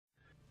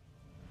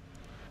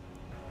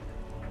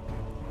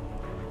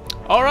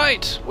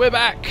Alright, we're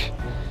back!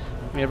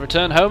 We have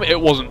returned home. It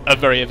wasn't a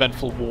very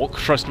eventful walk,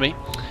 trust me.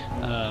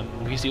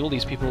 We see all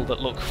these people that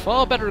look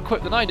far better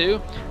equipped than I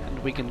do,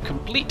 and we can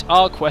complete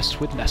our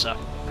quest with Nessa.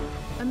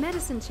 A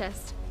medicine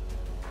chest.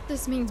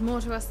 This means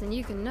more to us than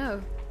you can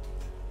know.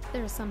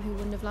 There are some who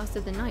wouldn't have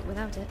lasted the night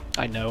without it.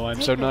 I know, I'm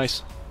Take so this.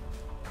 nice.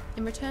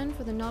 In return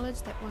for the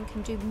knowledge that one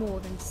can do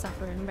more than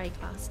suffer and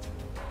raycast.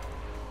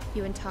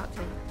 You and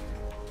Tarkley,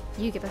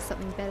 you give us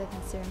something better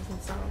than serums and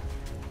salt.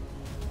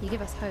 You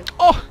give us hope.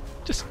 Oh!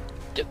 Just...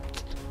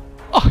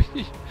 Oh!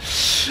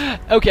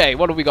 Okay,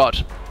 what have we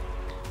got?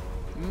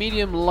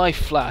 Medium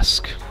life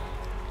flask.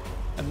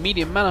 A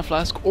medium mana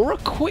flask, or a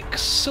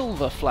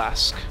quicksilver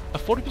flask. A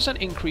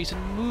 40% increase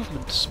in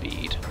movement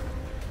speed.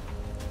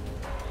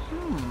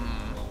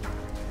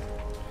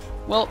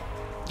 Well,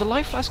 the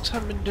life flasks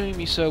haven't been doing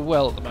me so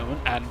well at the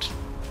moment, and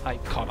I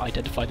can't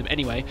identify them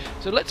anyway,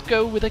 so let's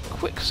go with a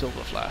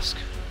quicksilver flask.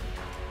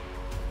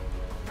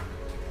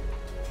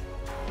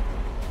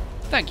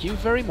 Thank you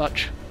very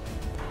much.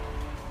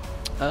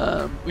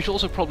 We should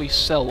also probably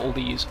sell all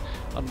these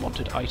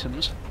unwanted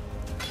items.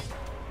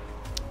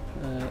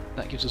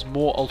 That gives us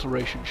more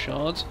alteration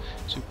shards.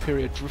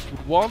 Superior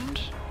driftwood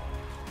wand.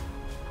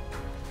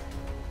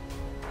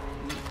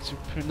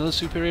 Another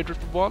superior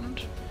driftwood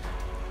wand.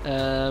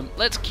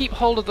 Let's keep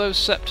hold of those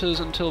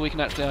scepters until we can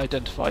actually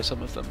identify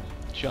some of them,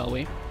 shall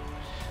we?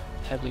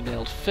 Heavily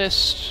nailed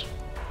fist,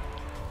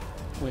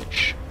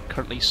 which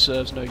currently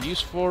serves no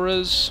use for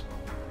us.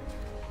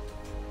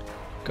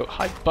 Goat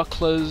hide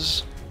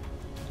bucklers.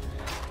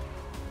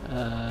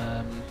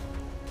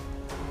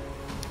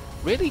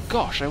 Really?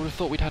 Gosh, I would have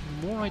thought we'd had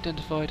more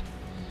identified.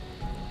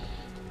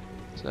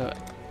 So,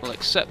 we'll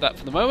accept that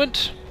for the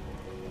moment.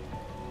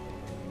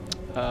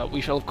 We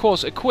shall, of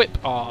course, equip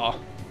our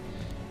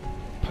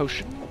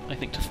potion, I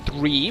think, to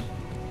 3.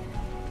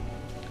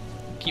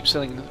 Keep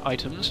selling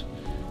items.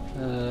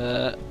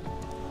 Now,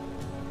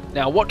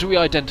 what do we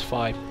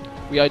identify?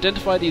 We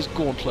identify these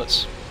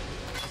gauntlets.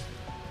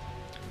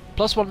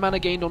 +1 mana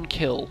gained on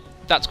kill.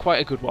 That's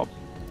quite a good one.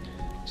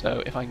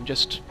 So, if I can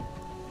just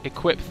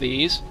equip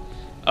these...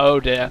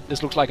 Oh dear,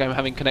 this looks like I'm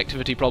having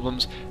connectivity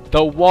problems.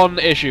 The one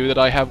issue that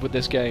I have with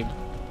this game.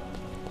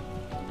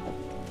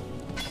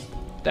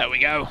 There we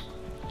go.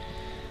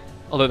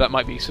 Although that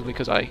might be simply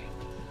because I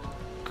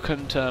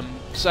couldn't,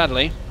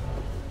 sadly,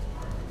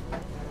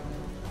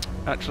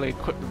 actually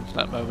equip them for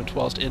that moment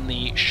whilst in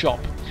the shop.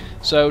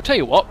 So, tell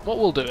you what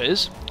we'll do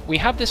is, we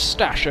have this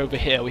stash over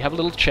here, we have a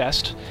little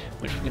chest,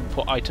 which we can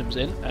put items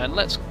in, and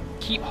let's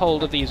keep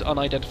hold of these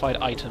unidentified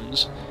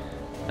items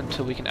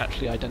until we can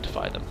actually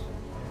identify them.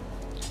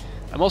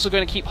 I'm also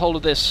going to keep hold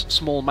of this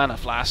small mana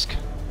flask,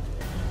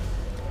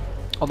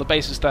 on the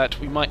basis that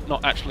we might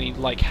not actually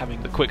like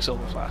having the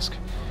quicksilver flask.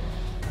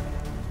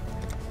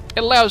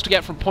 It allows us to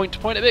get from point to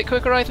point a bit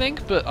quicker, I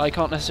think, but I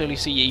can't necessarily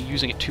see you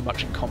using it too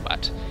much in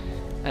combat.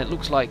 And it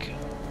looks like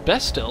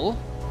Bestil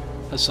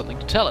has something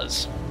to tell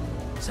us.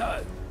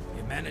 So,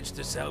 you managed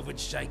to salvage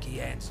Shaky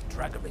Hand's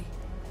druggery.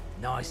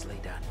 Nicely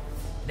done.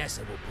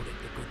 Nessa will put it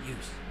to good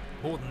use.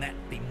 More than that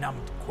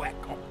benumbed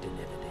quack Octa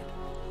never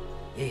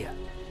did. Here,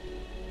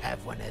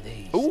 have one of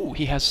these. Ooh,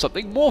 he has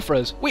something more for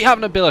us. We have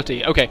an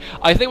ability. Okay,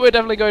 I think we're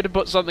definitely going to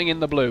put something in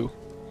the blue.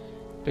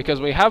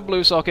 Because we have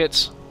blue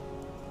sockets,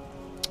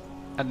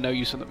 and no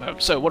use in the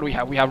moment. So, what do we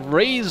have? We have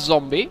Raise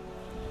Zombie.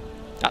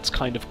 That's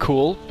kind of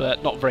cool,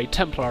 but not very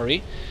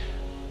Templary.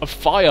 A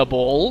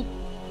Fireball.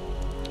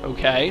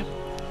 Okay.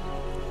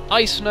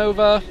 Ice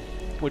Nova,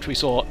 which we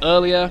saw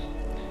earlier.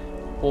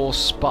 Or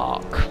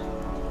Spark.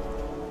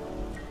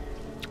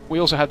 We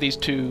also have these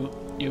two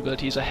new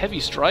abilities. A Heavy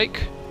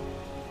Strike.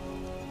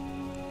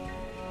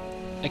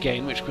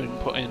 Again, which we can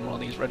put in one of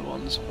these red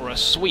ones. Or a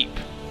Sweep.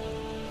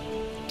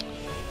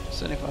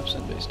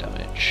 75% base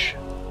damage.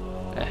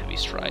 A Heavy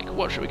Strike.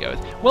 What should we go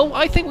with? Well,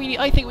 I think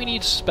we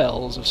need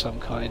spells of some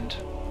kind.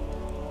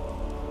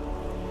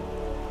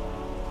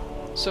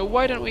 So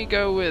why don't we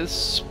go with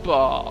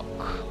Spark?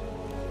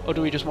 Or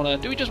do we just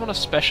want to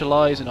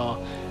specialize in our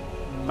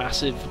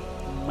massive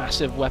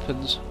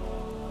weapons?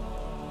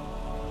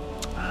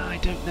 I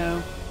don't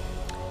know.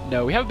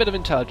 No, we have a bit of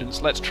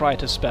intelligence. Let's try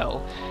to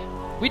spell.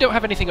 We don't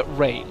have anything at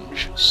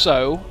range,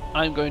 so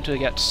I'm going to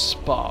get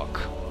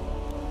Spark.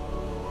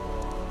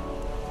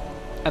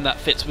 And that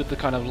fits with the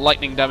kind of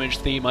lightning damage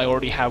theme I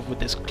already have with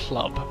this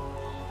club.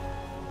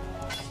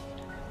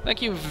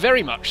 Thank you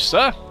very much,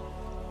 sir.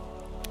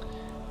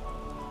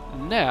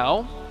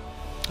 Now,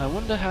 I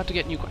wonder how to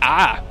get new...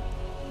 Ah!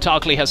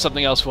 Tarkley has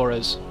something else for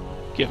us.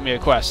 Give me a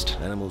quest.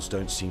 Animals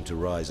don't seem to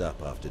rise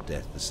up after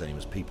death the same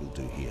as people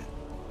do here.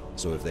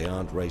 So if they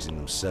aren't raising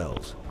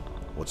themselves,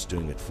 what's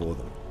doing it for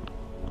them?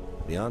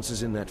 The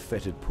answer's in that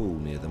fetid pool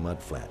near the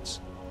mudflats.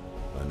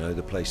 I know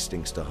the place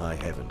stinks to high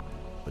heaven,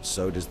 but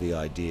so does the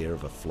idea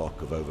of a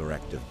flock of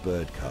overactive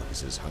bird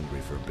carcasses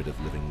hungry for a bit of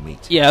living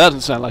meat. Yeah, that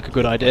doesn't sound like a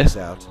good idea. Get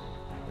out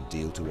and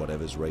deal to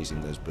whatever's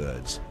raising those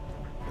birds,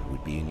 and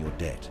we'd be in your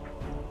debt.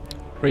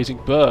 Raising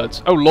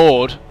birds. Oh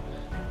lord.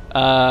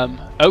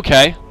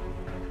 Okay.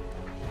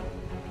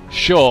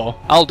 Sure,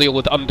 I'll deal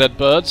with undead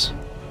birds.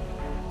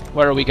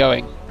 Where are we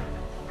going?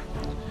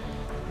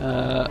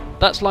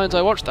 That's Lines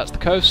I Watch, that's the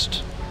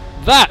coast.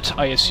 That,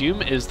 I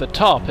assume, is the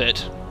tar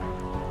pit.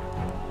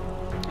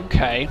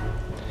 Okay.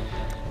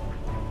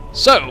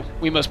 So,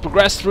 we must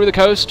progress through the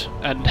coast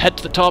and head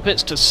to the tar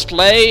pits to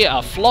slay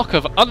a flock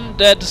of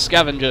undead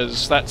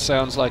scavengers. That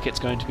sounds like it's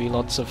going to be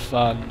lots of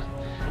fun.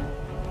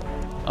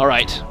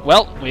 Alright,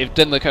 well, we've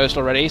done the coast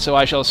already, so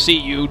I shall see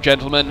you,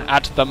 gentlemen,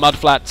 at the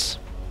mudflats,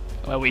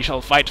 where we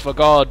shall fight for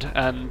God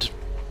and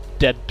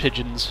dead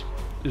pigeons.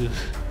 Ugh.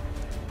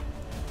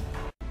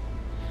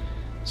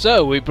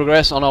 So, we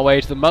progress on our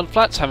way to the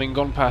mudflats, having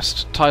gone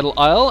past Tidal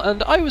Isle,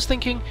 and I was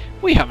thinking,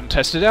 we haven't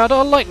tested out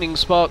our lightning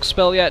spark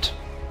spell yet.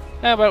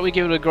 How about we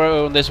give it a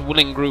go on this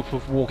willing group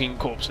of walking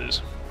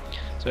corpses?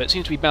 So it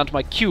seems to be bound to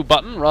my Q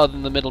button rather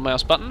than the middle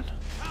mouse button.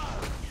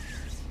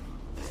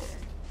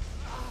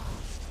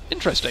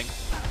 Interesting.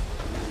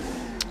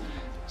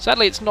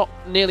 Sadly, it's not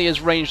nearly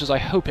as ranged as I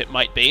hope it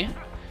might be,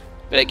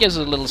 but it gives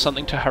us a little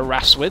something to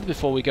harass with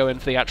before we go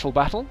into the actual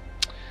battle.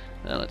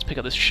 Let's pick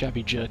up this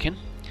shabby jerkin.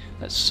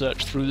 Let's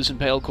search through this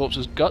impaled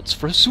corpse's guts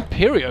for a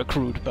superior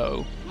crude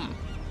bow.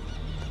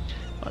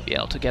 Might be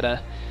able to get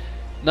a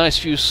nice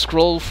few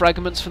scroll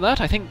fragments for that.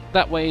 I think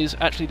that way is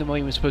actually the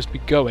way we're supposed to be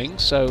going,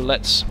 so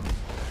let's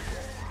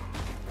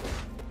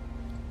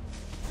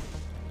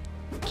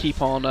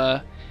keep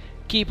on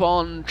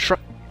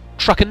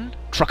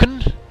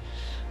truckin'.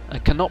 I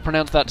cannot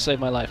pronounce that to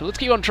save my life. Let's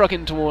keep on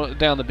trucking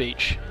down the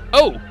beach.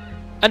 Oh!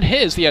 And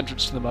here's the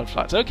entrance to the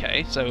mudflats.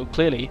 Okay, so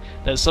clearly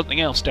there's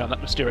something else down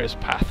that mysterious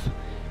path.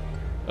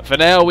 But for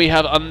now, we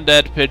have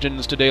undead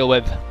pigeons to deal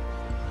with.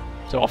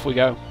 So off we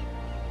go.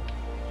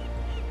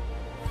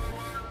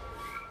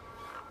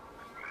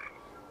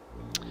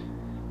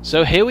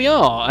 So here we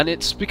are, and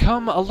it's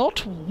become a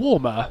lot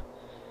warmer.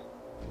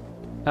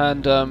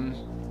 And,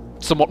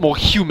 somewhat more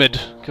humid.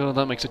 God,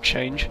 that makes a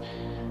change.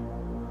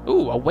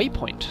 Ooh, a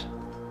waypoint.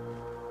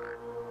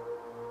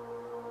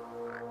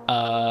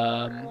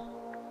 Oh,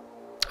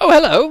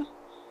 hello!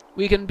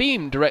 We can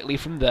beam directly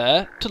from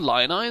there to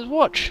Lion Eye's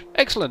Watch.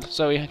 Excellent,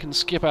 so we can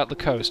skip out the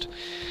coast.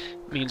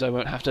 Means I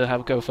won't have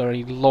to go for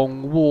any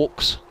long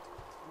walks.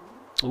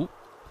 Ooh.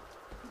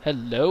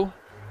 Hello.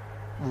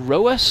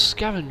 Roa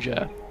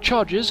Scavenger.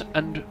 Charges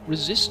and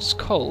resists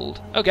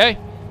cold. Okay.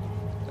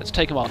 Let's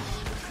take him on.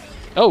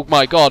 Oh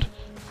my god.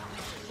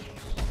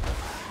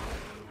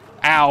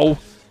 Ow.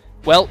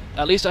 Well,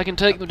 at least I can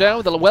take them down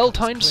with a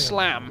well-timed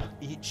slam.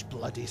 Each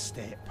bloody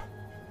step.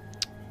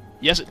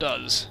 Yes, it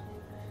does.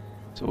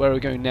 So where are we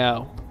going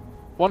now?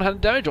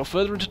 One-handed damage or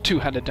further into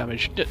two-handed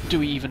damage? Do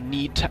we even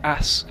need to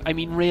ask? I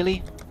mean,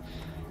 really?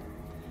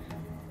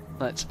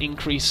 Let's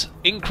increase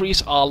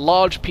our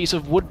large piece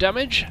of wood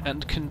damage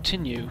and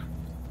continue.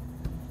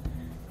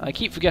 I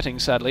keep forgetting,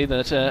 sadly,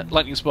 that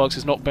Lightning Sparks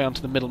is not bound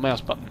to the middle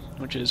mouse button,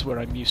 which is where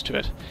I'm used to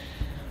it.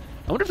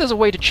 I wonder if there's a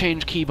way to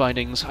change key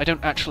bindings. I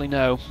don't actually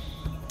know.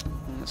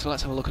 So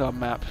let's have a look at our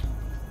map.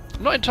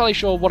 I'm not entirely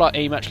sure what our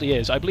aim actually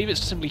is. I believe it's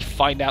to simply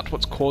find out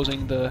what's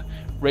causing the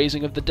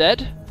raising of the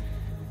dead.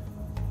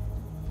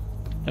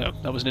 No,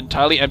 that was an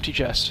entirely empty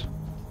chest.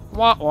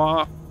 Wah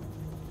wah.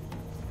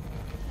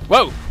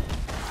 Whoa!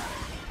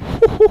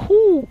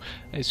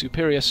 A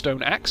superior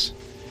stone axe.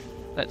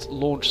 Let's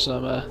launch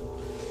some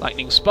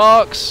lightning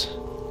sparks.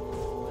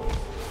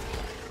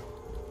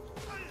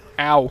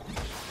 Ow.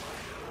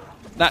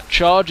 That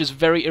charge is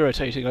very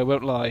irritating, I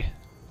won't lie.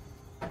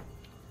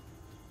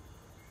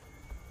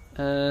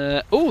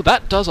 Oh,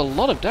 that does a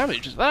lot of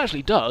damage. That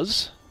actually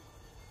does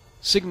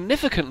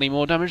significantly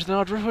more damage than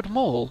our Driftwood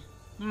Maul.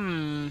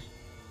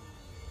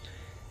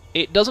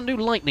 It doesn't do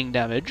lightning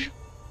damage.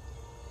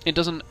 It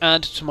doesn't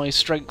add to my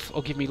strength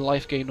or give me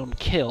life gain on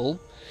kill.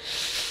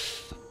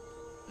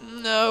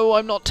 No,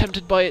 I'm not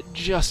tempted by it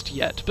just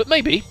yet. But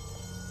maybe.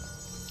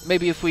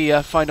 Maybe if we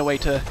find a way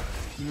to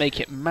make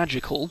it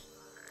magical,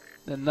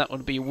 then that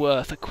would be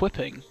worth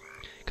equipping.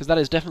 Because that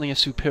is definitely a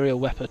superior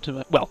weapon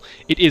to... Well,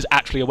 it is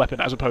actually a weapon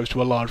as opposed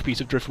to a large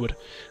piece of driftwood,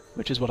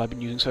 which is what I've been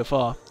using so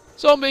far.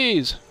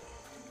 Zombies!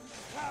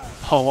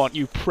 Oh, aren't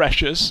you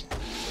precious?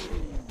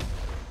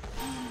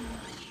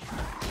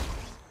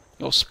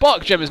 Your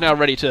Spark Gem is now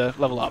ready to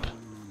level up.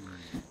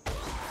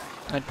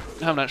 I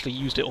haven't actually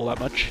used it all that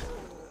much.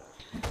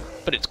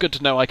 But it's good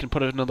to know I can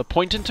put another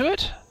point into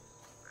it.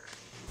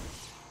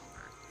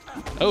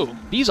 Oh,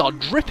 these are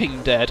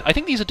dripping dead. I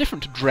think these are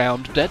different to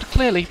drowned dead,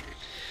 clearly.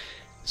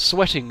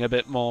 Sweating a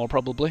bit more,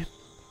 probably.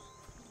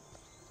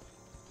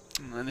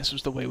 And this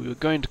was the way we were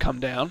going to come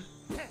down.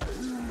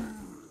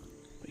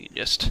 We can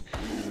just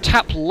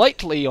tap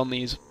lightly on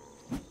these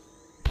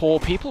poor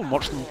people and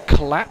watch them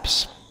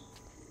collapse.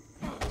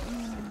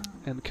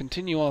 And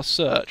continue our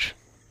search.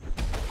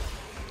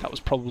 That was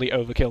probably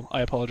overkill,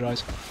 I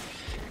apologise.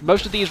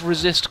 Most of these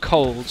resist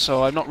cold,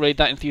 so I'm not really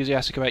that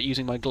enthusiastic about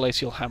using my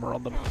glacial hammer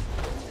on them.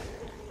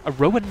 A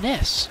Rowan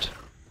nest!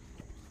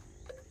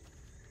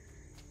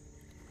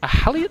 A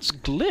Halliot's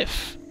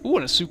glyph! Ooh,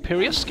 and a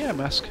superior scare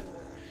mask.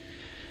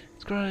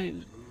 It's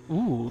great.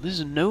 Ooh, this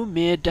is no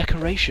mere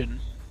decoration.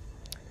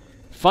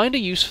 Find a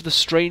use for the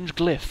strange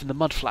glyph in the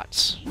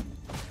mudflats.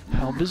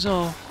 How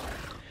bizarre.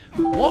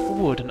 What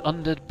would an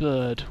undead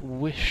bird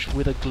wish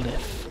with a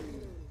glyph?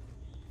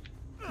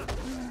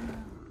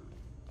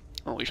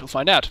 Well, we shall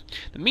find out.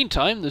 In the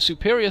meantime, the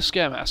superior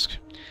scare mask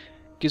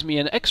gives me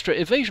an extra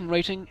evasion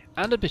rating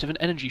and a bit of an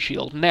energy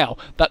shield. Now,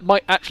 that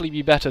might actually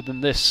be better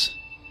than this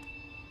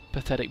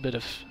pathetic bit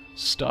of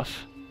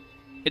stuff.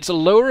 It's a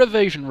lower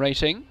evasion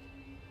rating,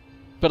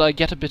 but I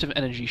get a bit of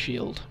energy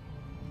shield.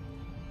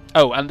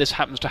 Oh, and this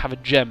happens to have a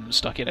gem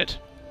stuck in it.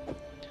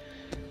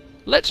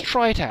 Let's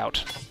try it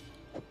out.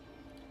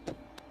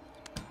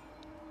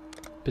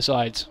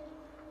 Besides,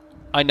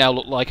 I now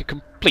look like a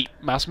complete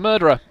mass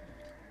murderer.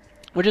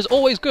 Which is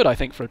always good, I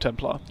think, for a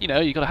Templar. You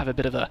know, you've got to have a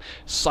bit of a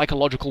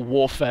psychological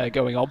warfare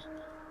going on.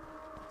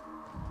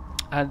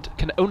 And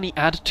can only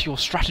add to your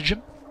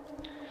stratagem.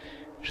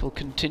 Shall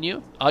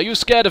continue. Are you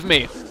scared of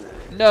me?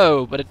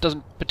 No, but it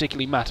doesn't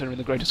particularly matter in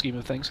the greater scheme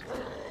of things.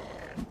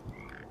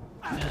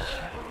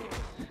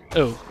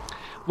 Oh.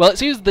 Well, it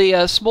seems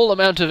the small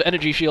amount of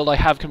energy shield I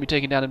have can be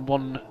taken down in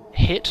one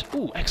hit.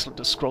 Ooh, excellent.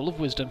 A scroll of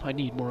wisdom. I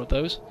need more of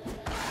those.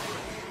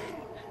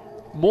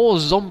 More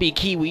zombie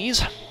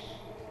kiwis.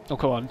 Oh,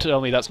 come on,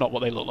 tell me that's not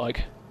what they look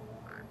like.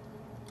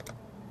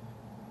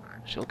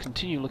 Shall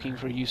continue looking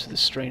for a use of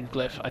this strange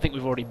glyph. I think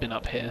we've already been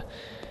up here.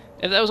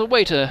 And there was a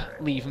way to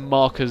leave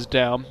markers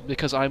down,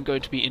 because I'm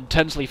going to be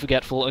intensely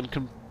forgetful and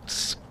can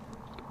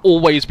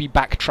always be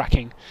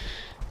backtracking.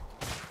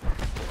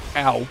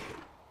 Ow.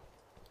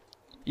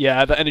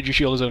 Yeah, the energy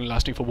shield is only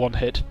lasting for one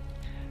hit.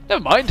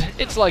 Never mind,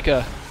 it's like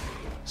a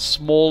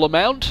small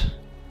amount.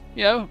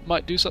 You know,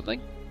 might do something.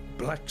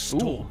 Black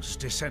storms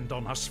descend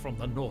on us from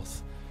the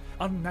north.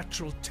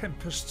 Unnatural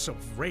tempests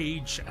of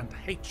rage and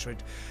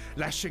hatred,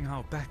 lashing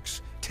our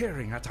backs,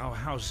 tearing at our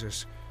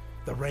houses.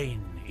 The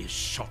rain is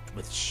shot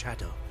with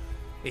shadow.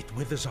 It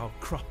withers our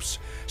crops,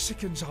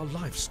 sickens our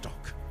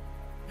livestock.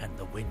 And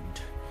the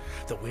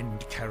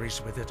wind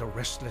carries with it a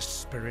restless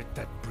spirit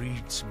that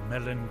breeds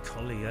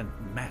melancholy and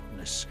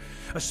madness.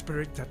 A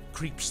spirit that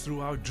creeps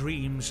through our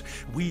dreams,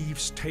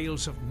 weaves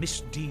tales of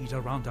misdeed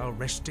around our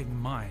resting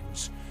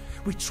minds.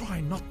 We try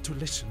not to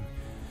listen.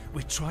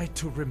 We try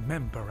to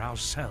remember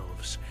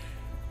ourselves.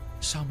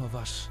 Some of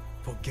us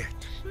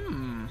forget.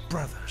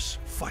 Brothers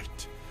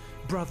fight.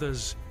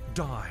 Brothers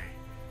die.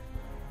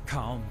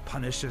 Calm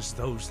punishes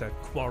those that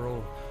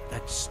quarrel,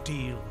 that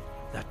steal,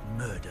 that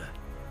murder.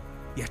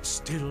 Yet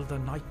still the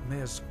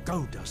nightmares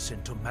goad us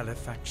into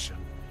malefaction.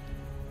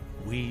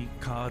 We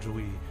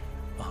Karui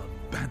are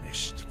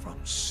banished from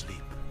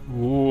sleep.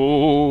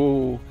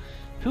 Ooh.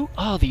 Who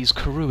are these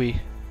Karui?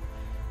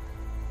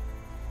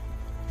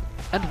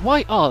 And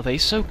why are they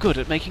so good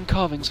at making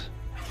carvings?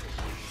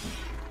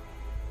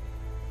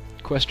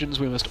 Questions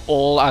we must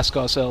all ask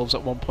ourselves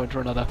at one point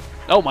or another.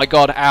 Oh my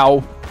god,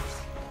 ow!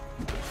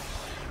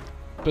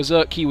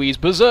 Berserk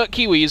kiwis, berserk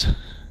kiwis!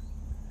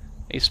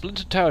 A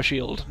splintered tower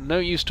shield. No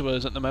use to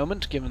us at the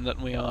moment, given that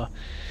we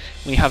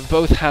have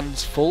both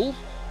hands full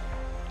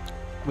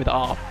with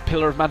our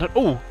pillar of manhood.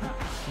 Ooh!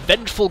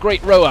 Vengeful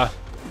great rower!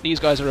 These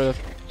guys are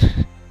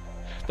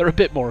they're a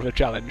bit more of a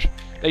challenge.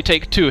 They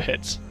take 2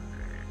 hits.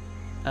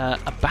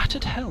 A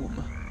battered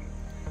helm.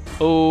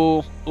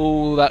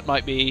 Oh,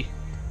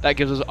 that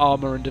gives us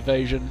armor and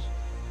evasion.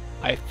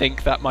 I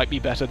think that might be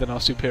better than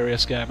our superior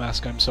scare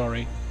mask, I'm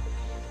sorry.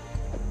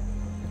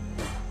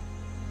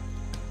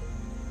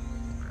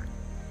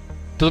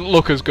 Doesn't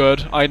look as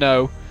good, I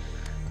know.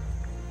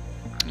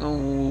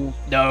 Oh,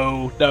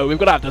 no, we've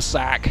got to have the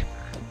sack.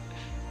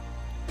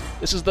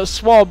 This is the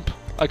swamp.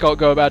 I can't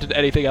go about it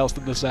anything else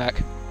than the sack.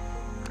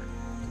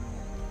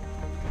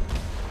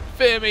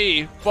 Fear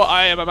me, for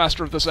I am a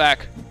master of the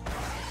sack.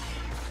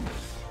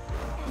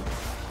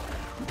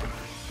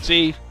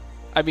 See,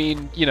 I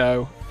mean, you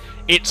know,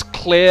 it's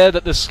clear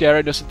that the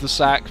scariness of the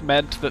sack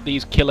meant that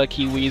these killer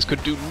kiwis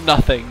could do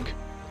nothing.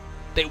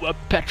 They were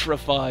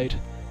petrified.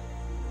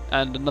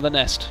 And another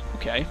nest.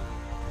 Okay.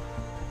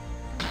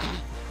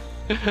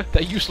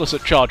 They're useless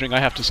at charging, I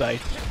have to say.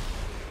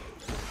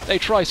 They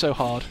try so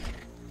hard.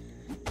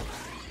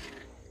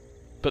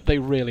 But they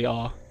really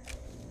are.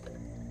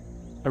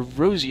 A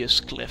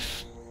roseous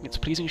glyph. Its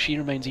pleasing sheen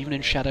remains even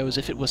in shadow, as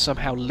if it was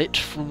somehow lit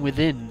from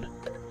within.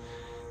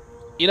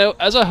 You know,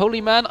 as a holy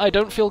man, I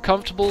don't feel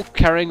comfortable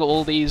carrying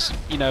all these,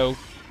 you know,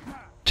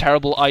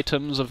 terrible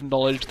items of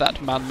knowledge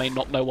that man may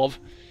not know of.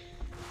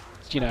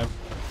 It's, you know,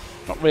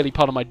 not really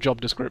part of my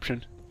job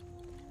description.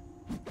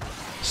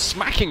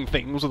 Smacking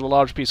things with a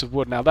large piece of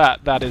wood, now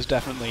that is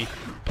definitely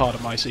part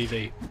of my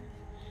CV.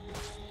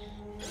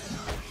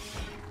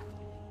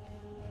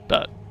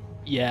 But,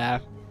 yeah.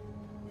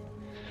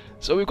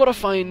 So we've got to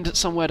find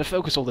somewhere to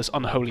focus all this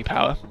unholy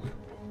power.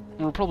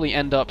 We'll probably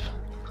end up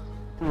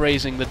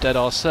raising the dead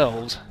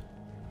ourselves.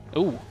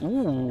 Ooh.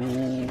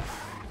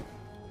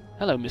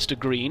 Hello, Mr.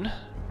 Green.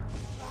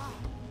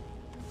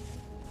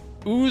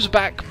 Ooze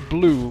back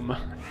bloom.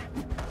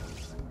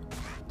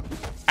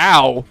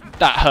 Ow!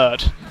 That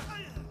hurt.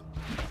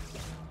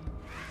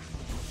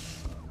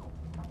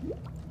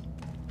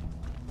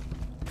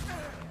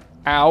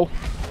 Ow.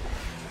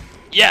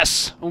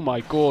 Yes! Oh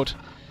my god.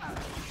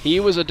 He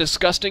was a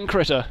disgusting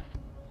critter.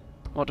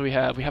 What do we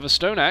have? We have a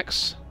stone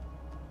axe,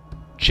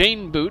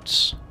 chain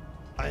boots.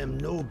 I am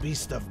no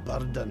beast of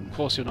burden. Of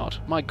course you're not.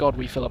 My god,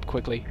 we fill up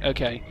quickly.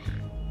 Okay.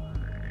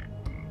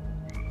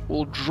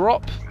 We'll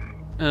drop...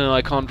 Oh,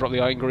 I can't drop the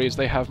iron greaves.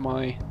 They have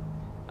my...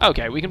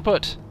 Okay, we can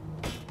put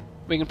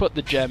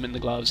the gem in the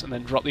gloves and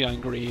then drop the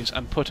iron greaves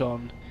and put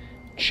on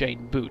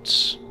chain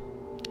boots,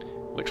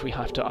 which we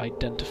have to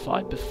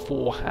identify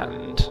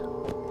beforehand.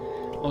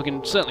 Well, we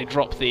can certainly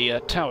drop the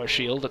tower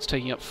shield. That's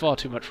taking up far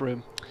too much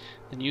room.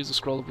 Then use the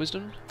Scroll of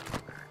Wisdom.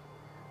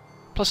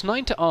 Plus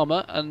 9 to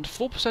armor and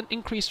 4%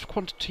 increased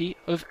quantity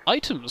of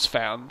items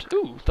found.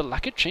 Ooh, the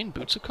lacquered chain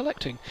boots are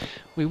collecting.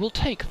 We will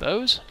take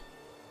those.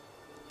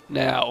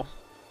 Now,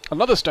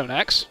 another stone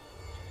axe.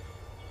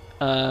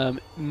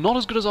 Not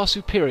as good as our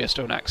superior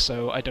stone axe,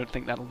 so I don't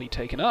think that'll be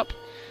taken up.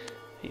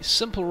 A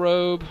simple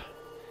robe,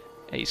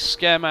 a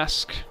scare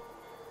mask,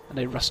 and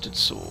a rusted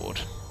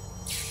sword.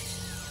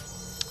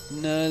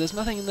 No, there's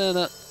nothing in there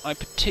that I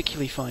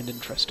particularly find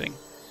interesting.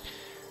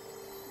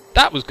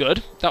 That was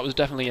good. That was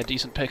definitely a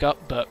decent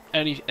pickup, but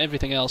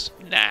everything else,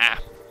 nah.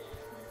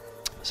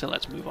 So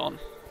let's move on.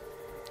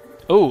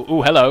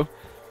 Ooh, hello.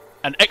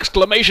 An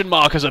exclamation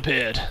mark has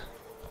appeared.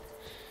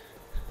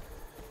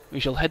 We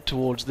shall head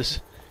towards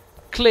this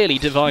clearly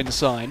divine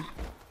sign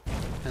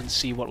and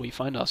see what we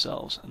find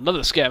ourselves.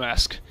 Another scare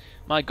mask.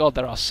 My god,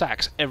 there are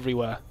sacks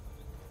everywhere.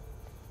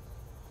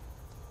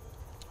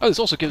 Oh, this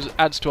also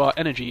adds to our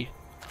energy.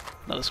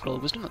 Another Scroll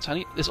of Wisdom, that's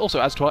handy. This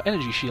also adds to our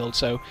energy shield,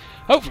 so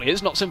hopefully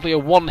it's not simply a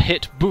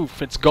one-hit boof,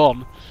 it's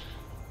gone.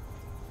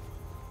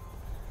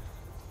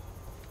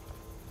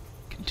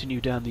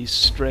 Continue down these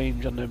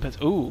strange unknown paths.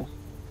 Ooh.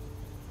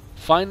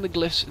 Find the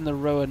glyphs in the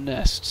rower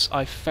nests.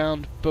 I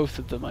found both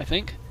of them, I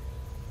think.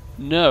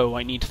 No,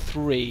 I need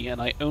 3, and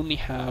I only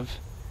have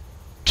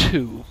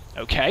 2.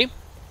 Okay.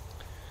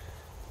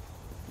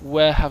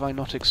 Where have I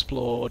not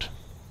explored?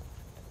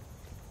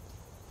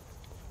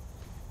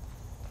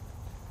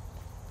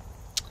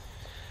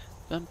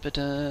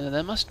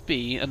 There must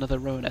be another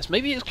row nest.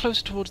 Maybe it's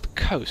closer towards the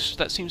coast.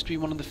 That seems to be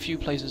one of the few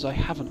places I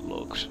haven't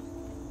looked.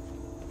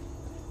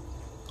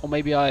 Or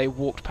maybe I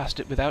walked past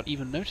it without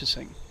even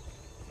noticing.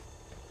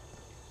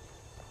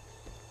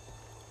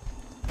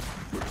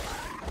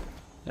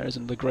 There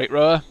isn't the Great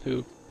Rower,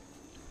 who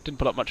didn't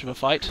put up much of a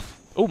fight.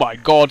 Oh my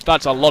god,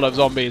 that's a lot of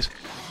zombies.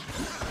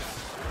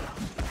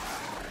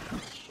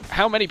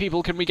 How many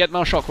people can we get in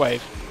our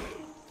shockwave?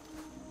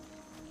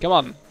 Come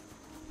on.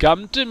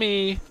 Come to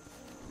me.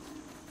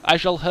 I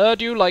shall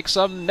herd you like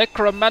some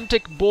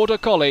necromantic border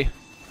collie.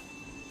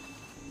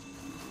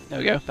 There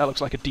we go. That looks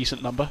like a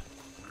decent number.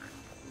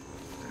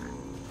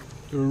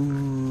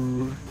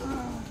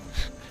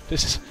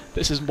 This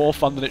is more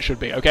fun than it should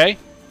be. Okay,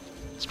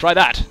 let's try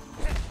that.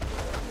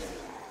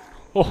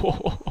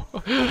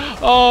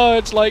 Oh,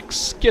 it's like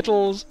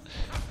Skittles.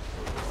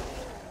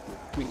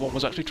 I think one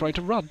was actually trying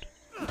to run.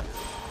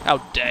 How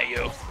dare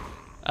you!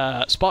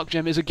 Spark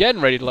Gem is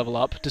again ready to level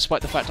up,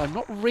 despite the fact I'm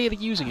not really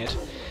using it.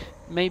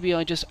 Maybe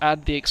I just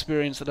add the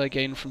experience that I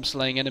gain from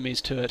slaying enemies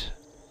to it.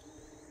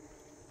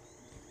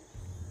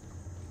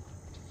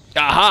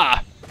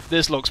 Aha!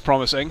 This looks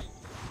promising.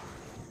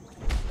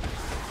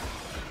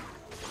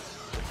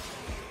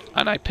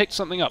 And I picked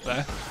something up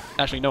there.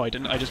 Actually, no I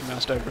didn't, I just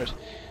moused over it.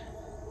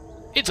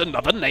 It's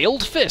another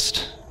nailed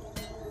fist!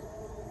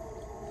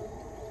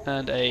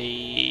 And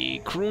a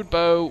crude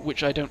bow,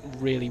 which I don't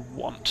really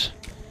want.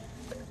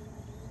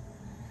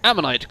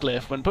 Ammonite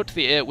glyph. When put to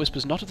the ear, it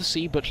whispers not of the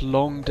sea, but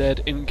long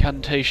dead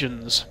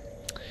incantations.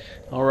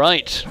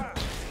 Alright.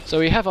 So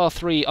we have our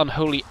 3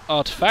 unholy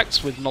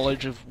artifacts with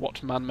knowledge of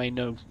what man may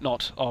know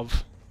not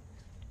of.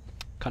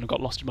 Kind of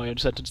got lost in my own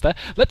sentence there.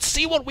 Let's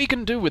see what we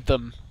can do with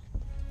them,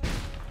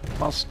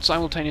 whilst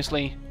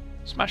simultaneously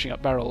smashing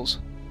up barrels.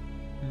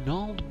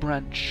 Gnarled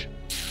branch.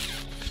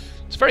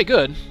 It's very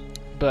good,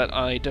 but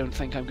I don't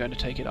think I'm going to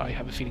take it. I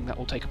have a feeling that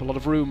will take up a lot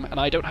of room,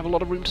 and I don't have a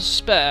lot of room to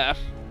spare.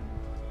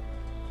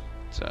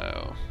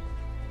 So,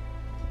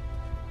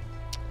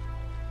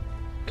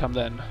 come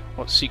then,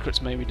 what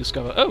secrets may we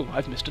discover? Oh,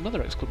 I've missed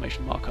another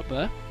exclamation mark up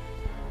there.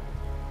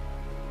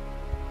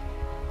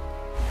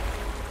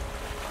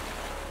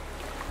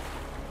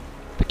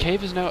 The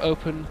cave is now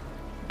open.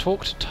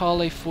 Talk to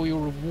Tale for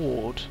your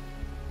reward.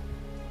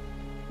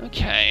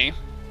 Okay.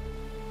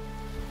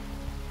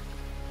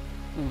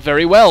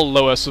 Very well,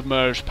 lower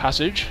submerged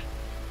passage.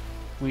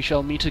 We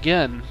shall meet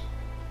again.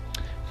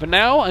 For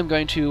now, I'm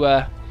going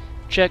to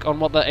check on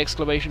what that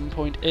exclamation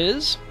point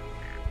is.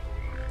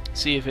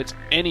 See if it's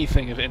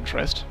anything of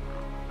interest.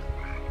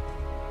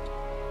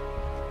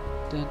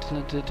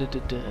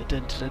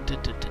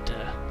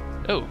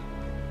 Oh.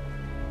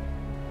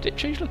 Did it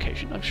change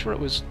location? I'm sure it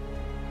was...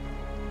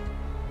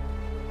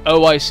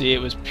 Oh, I see.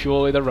 It was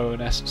purely the rower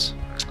nests.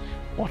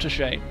 What a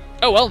shame.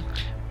 Oh well.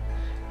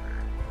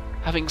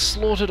 Having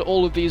slaughtered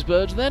all of these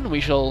birds then,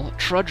 we shall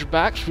trudge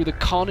back through the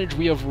carnage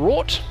we have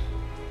wrought.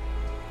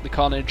 The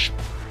carnage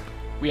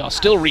we are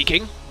still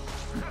wreaking.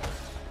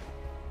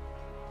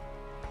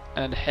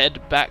 And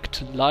head back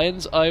to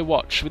Lion's Eye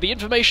Watch with the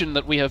information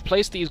that we have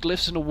placed these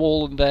glyphs in a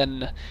wall and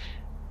then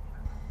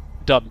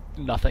done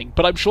nothing.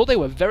 But I'm sure they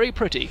were very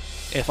pretty,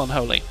 if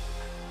unholy.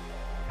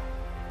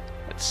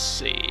 Let's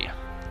see.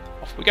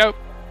 Off we go.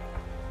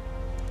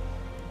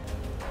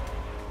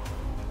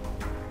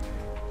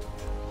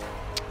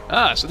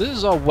 Ah, so this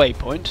is our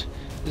waypoint.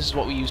 This is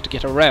what we use to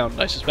get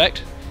around, I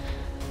suspect.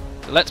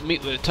 So let's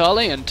meet with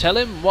Tali and tell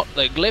him what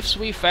the glyphs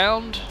we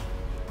found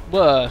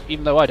were,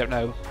 even though I don't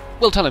know.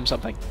 We'll tell him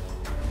something.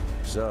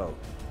 So,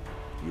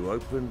 you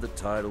opened the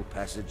tidal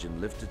passage and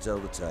lived to tell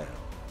the tale.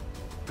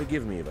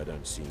 Forgive me if I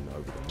don't seem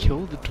over the moon.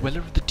 Kill the Dweller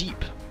of the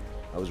Deep.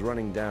 I was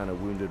running down a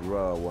wounded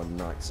rower one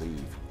night's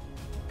eve,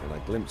 when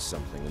I glimpsed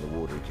something in the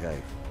watery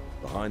cave,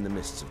 behind the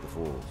mists of the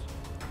falls.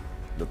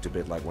 Looked a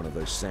bit like one of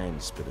those sand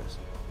spitters,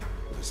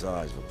 with the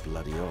size of a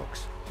bloody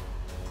ox.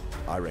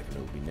 I reckon it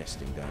would be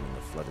nesting down in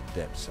the flooded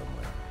depths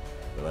somewhere,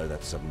 below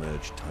that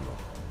submerged tunnel.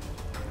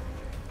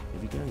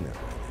 If you're going that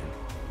way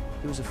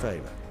then, do us a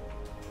favour.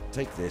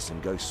 Take this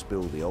and go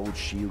spill the old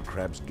shield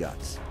crab's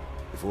guts,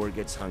 before it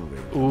gets hungry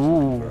and comes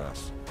looking for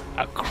us.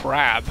 A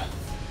crab.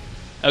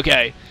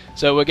 Okay,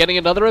 so we're getting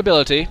another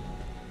ability.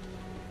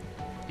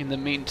 In the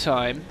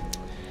meantime,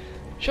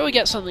 shall we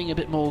get something a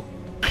bit more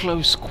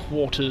close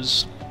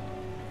quarters?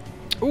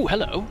 Oh,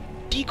 hello.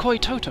 Decoy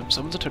totem.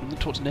 Summons a totem that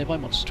taunts a nearby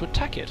monster to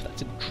attack it.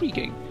 That's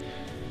intriguing.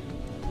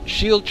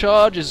 Shield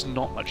charge is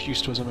not much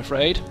use to us, I'm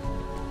afraid.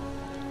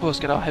 Well, let's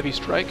get our heavy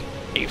strike.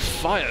 A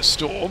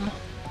firestorm.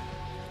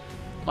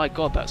 My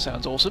god, that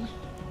sounds awesome.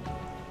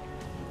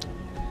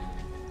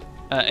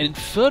 An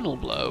infernal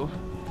blow.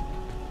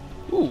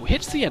 Ooh,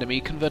 hits the enemy,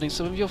 converting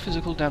some of your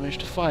physical damage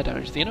to fire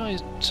damage. The enemy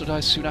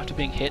dies soon after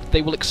being hit.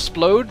 They will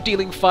explode,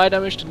 dealing fire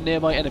damage to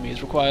nearby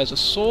enemies. Requires a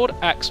sword,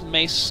 axe,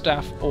 mace,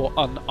 staff, or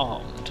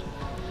unarmed.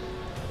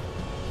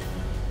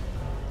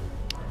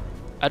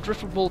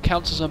 Adriftwood Ball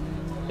counts as a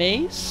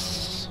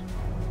mace?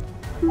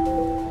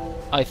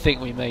 I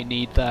think we may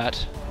need that.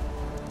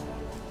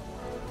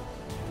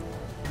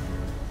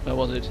 Where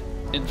was it?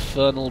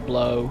 Infernal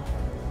blow.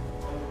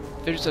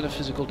 50% of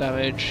physical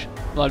damage.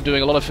 Well, I'm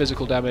doing a lot of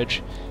physical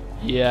damage.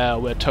 Yeah,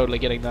 we're totally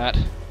getting that.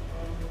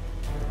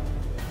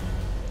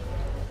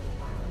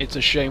 It's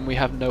a shame we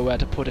have nowhere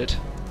to put it.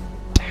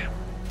 Damn.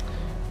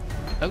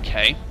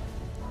 Okay.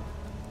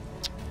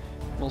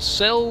 We'll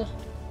sell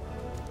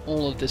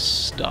all of this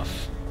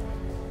stuff.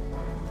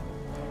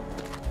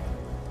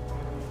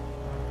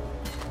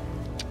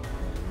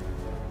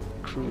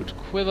 Crude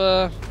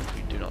quiver, which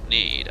we do not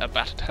need. A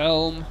battered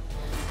helm,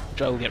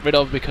 which I will get rid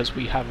of because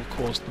we have, of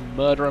course, the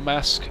murderer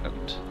mask,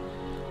 and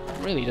I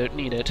really don't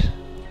need it.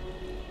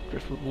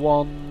 Driftwood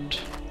wand.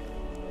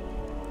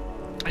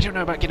 I don't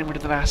know about getting rid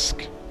of the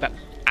mask. That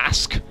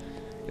ask.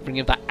 Getting rid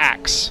of that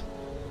axe.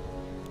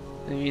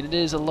 I mean, it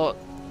is a lot.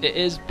 It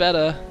is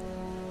better.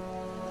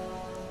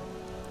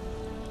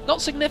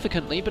 Not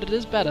significantly, but it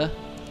is better.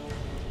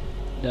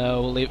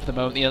 No, we'll leave it for the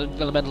moment. The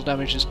elemental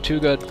damage is too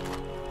good.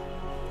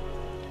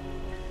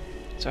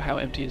 So how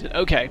empty is it?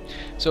 Okay,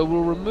 so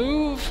we'll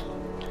remove...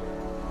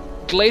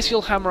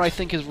 Glacial Hammer, I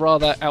think, has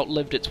rather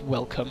outlived its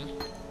welcome.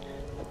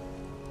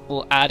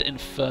 We'll add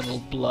Infernal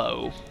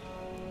Blow.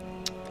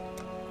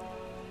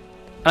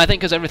 And I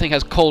think because everything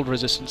has cold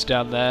resistance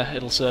down there,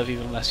 it'll serve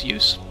even less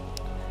use.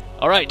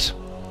 Alright.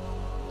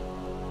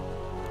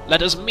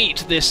 Let us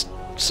meet this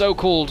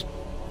so-called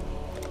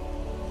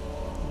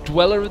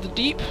Dweller of the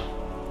Deep?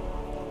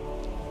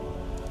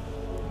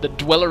 The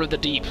Dweller of the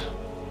Deep.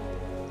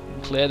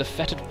 And clear the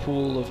fetid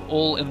pool of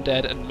all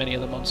undead and many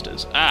other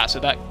monsters. Ah, so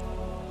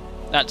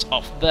that's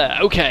off there.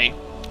 Okay.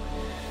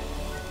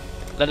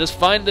 Let us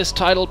find this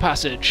tidal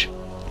passage,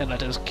 and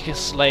let us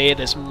slay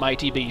this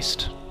mighty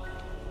beast.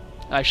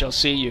 I shall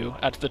see you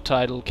at the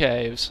tidal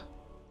caves.